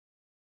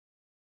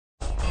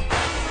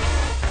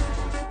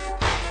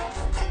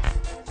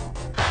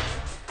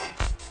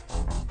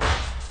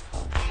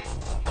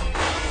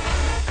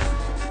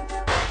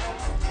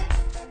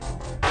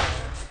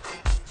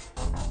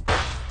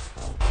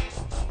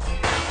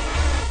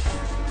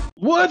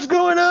What's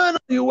going on,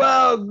 you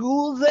wild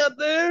ghouls out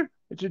there?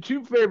 It's your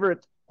two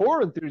favorite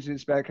horror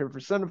enthusiasts back here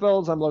for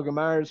Cinephils. I'm Logan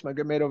Myers, my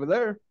good mate over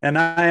there. And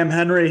I am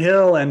Henry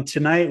Hill, and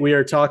tonight we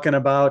are talking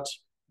about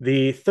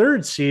the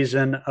third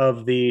season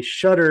of the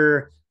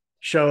Shudder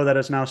show that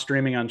is now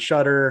streaming on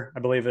Shudder. I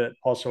believe it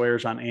also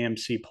airs on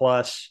AMC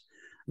Plus.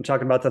 I'm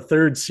talking about the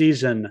third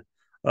season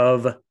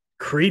of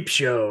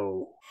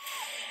Creepshow.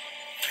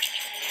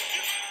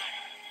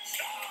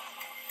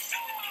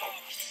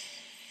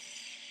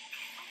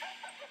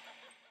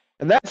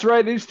 And that's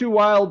right, these two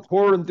wild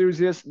horror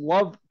enthusiasts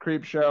love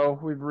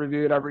Creepshow. We've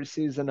reviewed every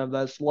season of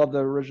this, love the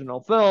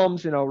original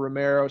films,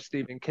 Romero,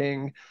 Stephen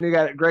King. You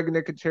got Greg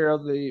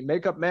Nicotero, the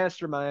makeup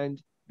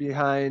mastermind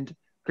behind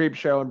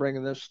Creepshow and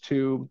bringing this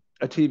to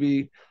a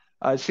TV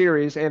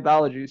series,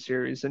 anthology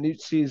series. And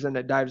each season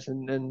it dives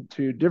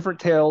into different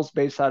tales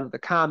based out of the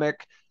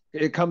comic.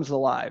 It comes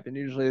alive, and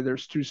usually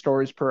there's two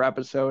stories per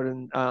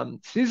episode.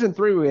 And season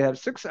three, we have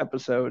 6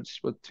 episodes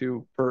with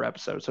two per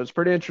episode, so it's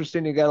pretty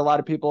interesting. You got a lot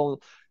of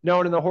people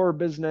known in the horror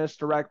business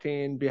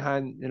directing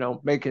behind,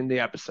 making the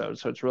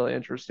episodes, so it's really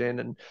interesting,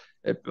 and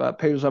it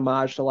pays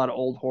homage to a lot of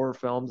old horror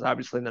films,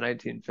 obviously in the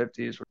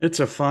 1950s. It's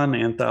a fun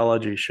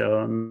anthology show,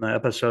 and the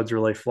episodes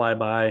really fly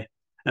by.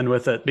 And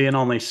with it being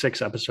only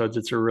 6 episodes,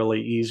 it's a really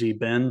easy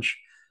binge.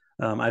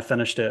 I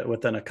finished it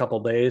within a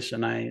couple days,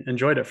 and I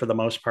enjoyed it for the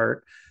most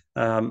part.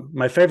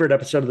 My favorite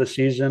episode of the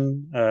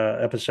season,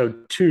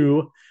 episode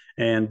two,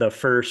 and the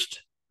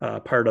first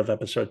part of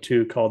episode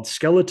two, called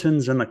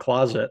Skeletons in the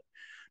Closet.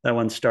 That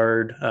one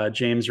starred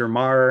James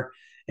Remar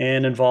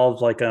and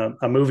involved like a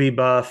movie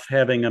buff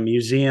having a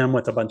museum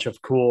with a bunch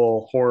of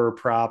cool horror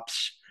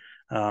props.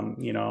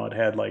 It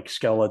had like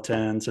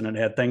skeletons, and it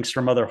had things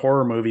from other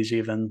horror movies,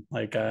 even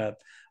like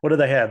what did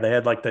they have? They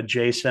had like the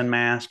Jason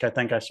mask. I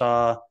think I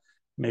saw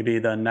maybe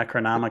the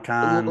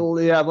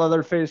Necronomicon. Yeah,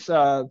 Leatherface.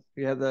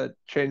 You had the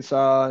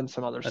chainsaw and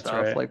some other That's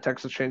stuff right. like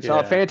Texas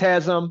Chainsaw, Yeah.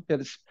 Phantasm. Yeah,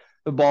 the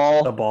The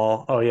ball.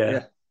 ball. Oh yeah.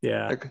 Yeah,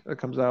 Yeah. that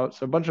comes out.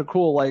 So a bunch of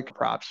cool like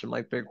props from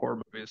like big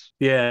horror movies.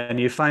 Yeah. And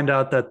you find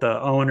out that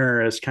the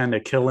owner is kind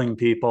of killing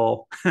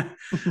people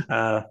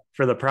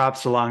for the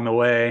props along the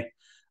way.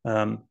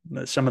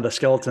 Some of the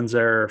skeletons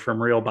there are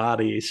from real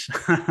bodies.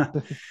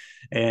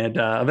 And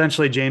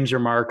eventually James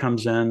Remar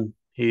comes in.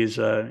 He's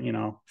a,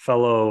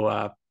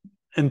 fellow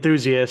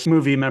enthusiast,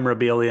 movie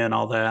memorabilia and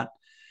all that.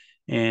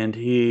 And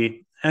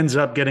he ends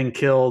up getting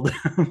killed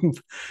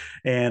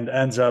and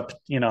ends up,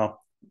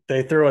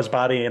 they throw his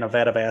body in a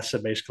vat of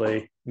acid,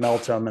 basically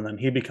melt him, and then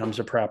he becomes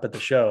a prop at the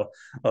show.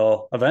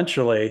 Well,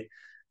 eventually,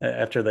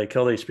 after they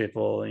kill these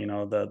people,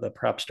 the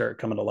props start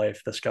coming to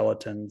life, the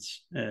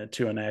skeletons,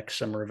 to enact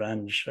some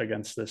revenge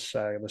against this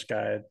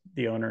guy,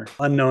 the owner.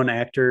 Unknown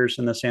actors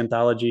in this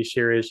anthology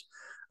series,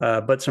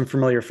 but some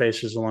familiar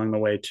faces along the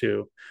way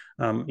too.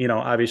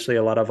 Obviously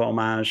a lot of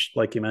homage,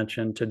 like you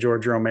mentioned, to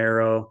George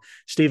Romero,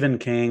 Stephen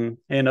King,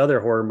 and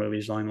other horror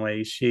movies along the way.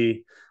 You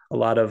see a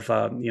lot of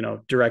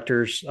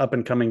directors, up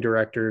and coming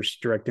directors,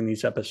 directing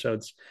these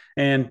episodes,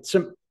 and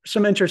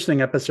some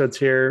interesting episodes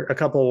here. A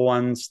couple of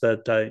ones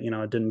that I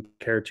didn't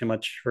care too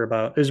much for.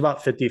 About, it was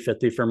about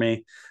 50-50 for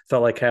me.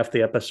 Felt like half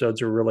the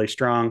episodes were really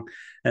strong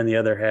and the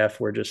other half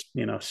were just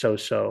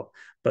so.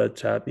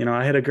 But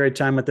I had a great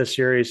time with this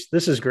series.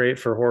 This is great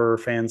for horror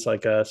fans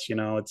like us.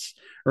 It's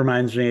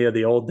reminds me of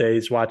the old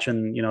days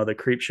watching the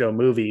Creepshow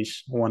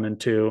movies 1 and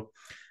 2.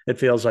 It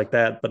feels like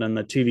that, but in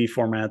the TV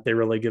format, they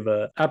really give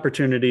a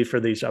opportunity for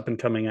these up and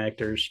coming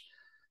actors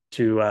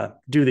to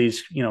do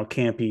these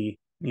campy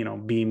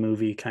B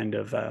movie kind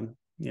of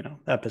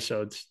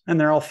episodes, and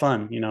they're all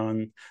fun.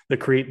 And the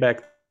Creep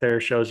back there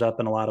shows up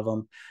in a lot of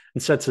them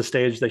and sets the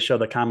stage. They show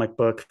the comic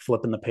book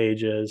flipping the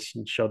pages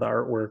and show the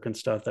artwork and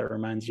stuff that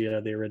reminds you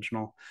of the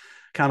original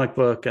comic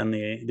book and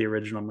the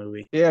original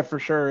movie. Yeah, for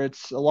sure.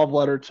 It's a love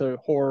letter to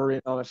horror,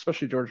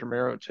 especially George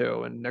Romero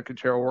too, and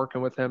Nicotero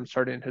working with him,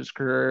 starting his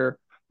career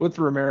with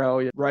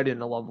Romero,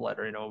 writing a love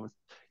letter, with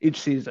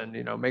each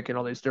season, making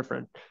all these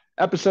different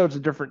episodes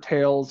of different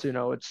tales.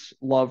 It's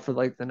love for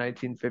like the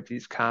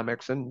 1950s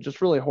comics and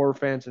just really horror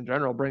fans in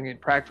general, bringing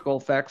practical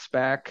effects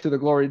back to the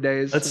glory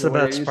days That's the the way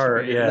it best used to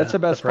part. be. And that's Yeah, the the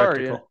best part.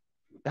 practical.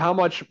 How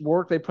much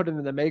work they put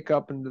into the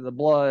makeup, into the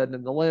blood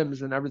and the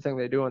limbs and everything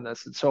they do in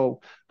this. It's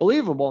so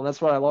believable, and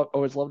that's what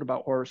always loved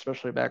about horror,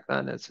 especially back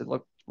then. It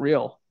looked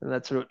real, and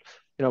that's what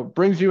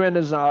brings you in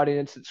as an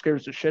audience. It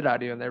scares the shit out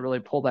of you, and they really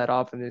pull that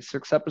off in these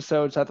 6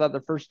 episodes. I thought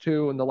the first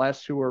two and the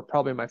last two were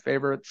probably my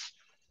favorites.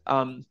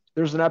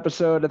 There's an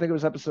episode, I think it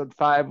was episode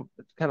 5,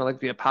 kind of like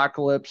the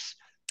apocalypse,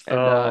 and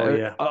Oh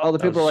yeah, all the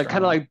that was people a are like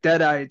strong kind of one. like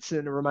deadites,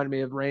 and it reminded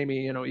me of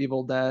Raimi,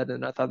 Evil Dead,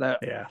 and I thought that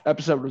Yeah.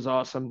 episode was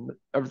awesome.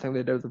 Everything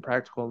they did with the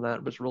practical and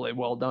that was really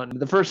well done.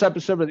 The first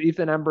episode with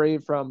Ethan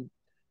Embry from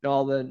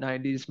all the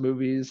 90s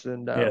movies,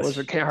 and was Yes.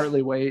 it Can't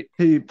Hardly Wait.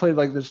 He played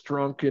like this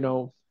drunk,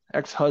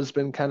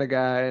 ex-husband kind of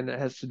guy, and it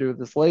has to do with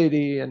this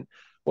lady and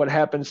what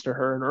happens to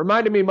her, and it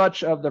reminded me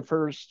much of the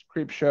first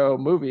Creepshow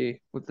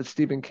movie with the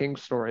Stephen King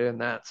story in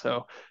that.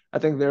 So I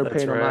think they're That's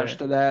paying homage right.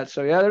 to that.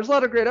 So yeah, there's a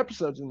lot of great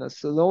episodes in this.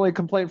 So the only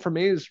complaint for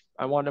me is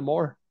I wanted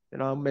more.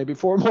 maybe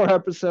 4 more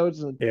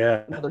episodes and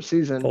Yeah, another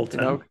season. full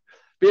time.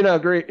 Being a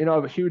great,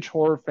 a huge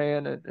horror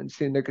fan and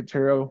seeing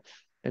Nicotero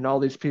and all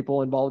these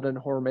people involved in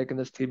horror making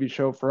this TV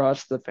show for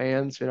us, the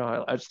fans,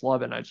 I just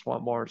love it. And I just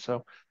want more.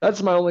 So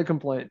that's my only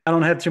complaint. I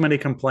don't have too many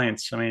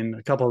complaints. I mean,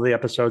 a couple of the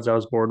episodes I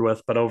was bored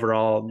with, but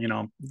overall,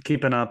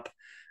 keeping up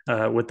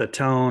with the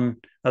tone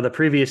of the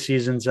previous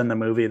seasons and the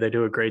movie, they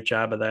do a great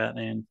job of that.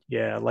 And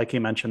yeah, like you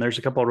mentioned, there's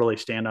a couple of really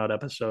standout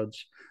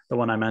episodes. The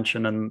one I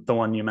mentioned and the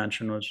one you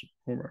mentioned was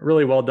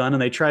really well done.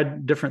 And they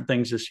tried different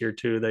things this year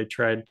too. They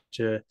tried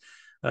to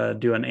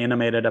do an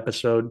animated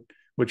episode,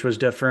 which was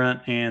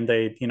different. And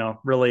they,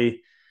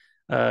 really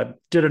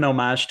did an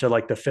homage to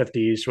like the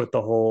 50s with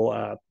the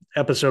whole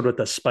episode with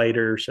the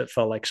spiders. It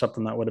felt like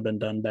something that would have been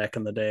done back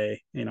in the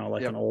day,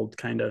 like an old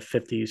kind of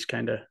 50s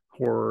kind of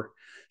horror.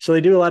 So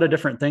they do a lot of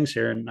different things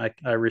here, and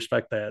I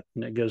respect that.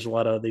 And it gives a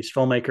lot of these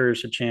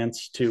filmmakers a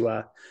chance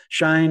to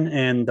shine.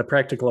 And the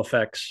practical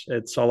effects,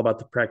 it's all about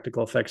the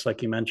practical effects,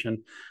 like you mentioned.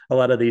 A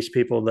lot of these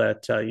people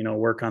that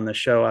work on the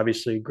show,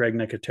 obviously Greg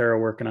Nicotero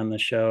working on the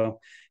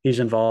show, he's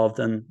involved,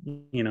 and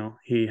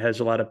he has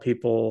a lot of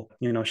people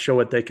show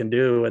what they can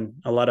do, and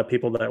a lot of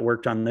people that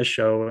worked on this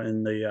show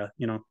in the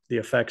the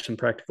effects and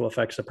practical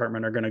effects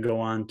department are going to go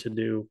on to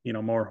do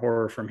more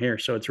horror from here.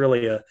 So it's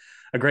really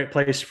a great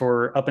place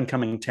for up and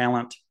coming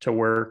talent to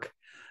work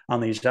on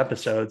these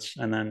episodes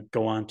and then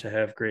go on to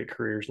have great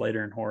careers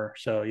later in horror.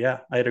 So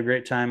yeah, I had a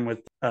great time with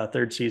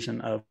third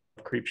season of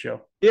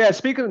Creepshow. Yeah,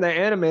 speaking of the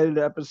animated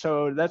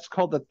episode, that's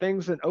called The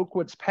Things in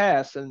Oakwood's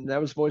Past, and that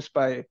was voiced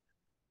by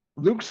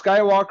Luke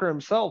Skywalker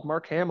himself,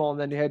 Mark Hamill, and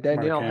then you had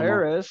Danielle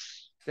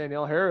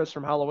Harris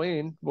from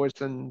Halloween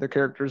voicing the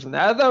characters, and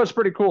that was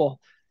pretty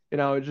cool.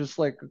 It's just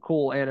like a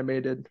cool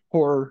animated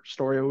horror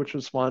story, which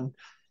was fun.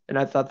 And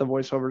I thought the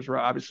voiceovers were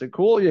obviously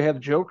cool. You have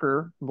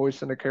Joker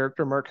voicing the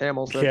character, Mark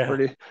Hamill. So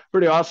that's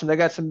pretty awesome. They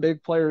got some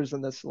big players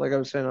in this, like I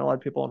was saying, a lot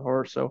of people in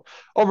horror. So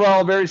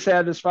overall, very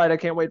satisfied. I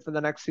can't wait for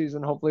the next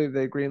season. Hopefully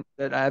they green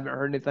it. I haven't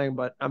heard anything,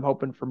 but I'm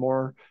hoping for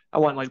more. I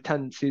want like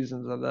 10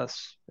 seasons of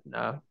this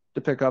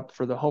to pick up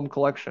for the home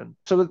collection.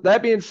 So with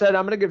that being said,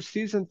 I'm going to give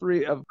season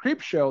 3 of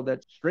Creepshow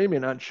that's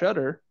streaming on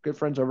Shudder. Good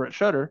friends over at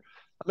Shudder.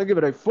 I'm going to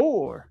give it a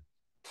 4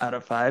 out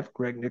of 5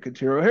 Greg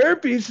Nicotero hair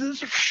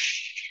pieces.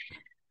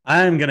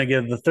 I'm going to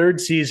give the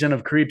third season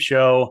of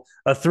Creepshow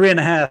a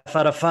 3.5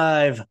 out of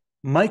 5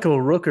 Michael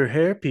Rooker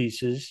hair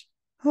pieces.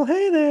 Oh,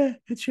 hey there.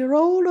 It's your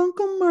old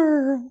Uncle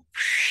Merle.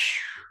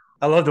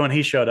 I loved when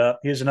he showed up.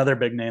 He's another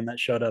big name that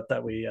showed up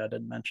that we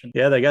didn't mention.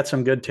 Yeah, they got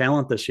some good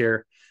talent this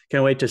year.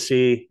 Can't wait to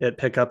see it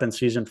pick up in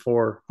season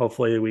 4.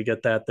 Hopefully we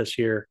get that this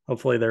year.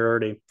 Hopefully they're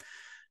already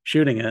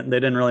shooting it. They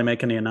didn't really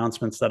make any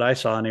announcements that I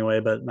saw anyway,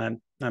 but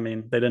I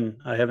mean,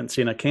 I haven't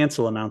seen a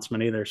cancel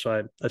announcement either. So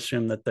I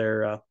assume that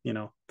they're,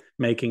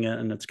 making it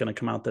and it's going to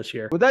come out this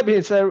year. With that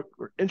being said,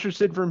 we're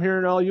interested from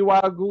hearing all you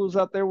wild ghouls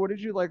out there. What did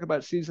you like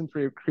about season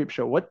 3 of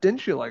Creepshow? What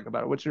didn't you like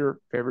about it? What's your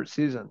favorite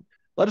season?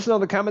 Let us know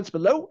in the comments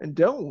below, and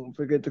don't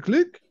forget to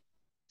click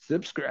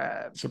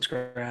subscribe.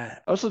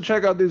 Also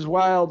check out these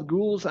wild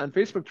ghouls on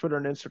Facebook, Twitter,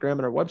 and Instagram,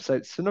 and our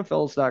website,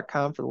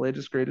 cinephils.com, for the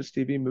latest, greatest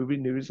TV, movie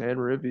news,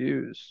 and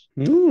reviews.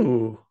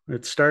 Ooh,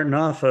 it's starting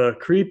off a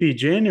creepy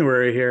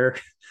January here.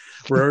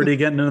 We're already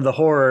getting into the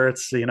horror.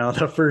 It's,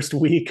 the first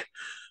week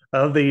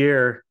of the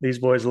year. These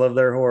boys love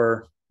their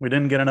horror. We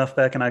didn't get enough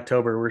back in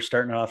October. We're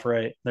starting off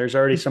right. There's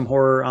already some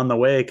horror on the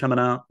way coming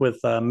out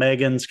with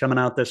Megan's coming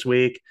out this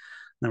week.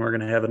 Then we're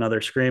going to have another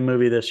Scream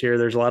movie this year.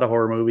 There's a lot of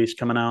horror movies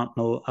coming out,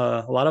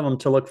 a lot of them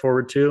to look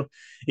forward to.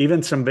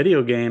 Even some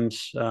video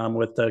games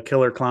with the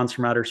Killer Clowns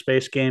from Outer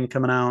Space game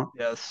coming out.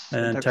 Yes.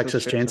 And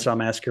Texas Chainsaw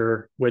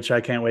Massacre, which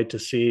I can't wait to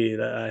see.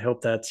 I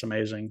hope that's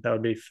amazing. That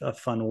would be a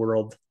fun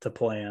world to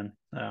play in.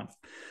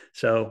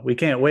 So we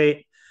can't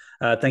wait.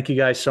 Thank you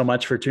guys so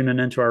much for tuning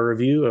into our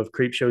review of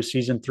Creepshow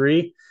Season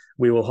 3.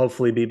 We will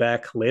hopefully be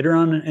back later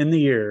on in the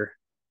year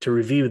to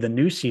review the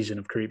new season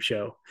of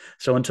Creepshow.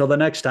 So until the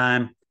next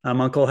time, I'm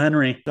Uncle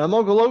Henry. I'm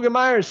Uncle Logan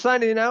Myers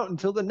signing out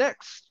until the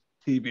next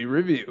TV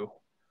review.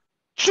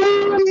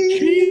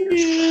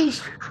 Cheers!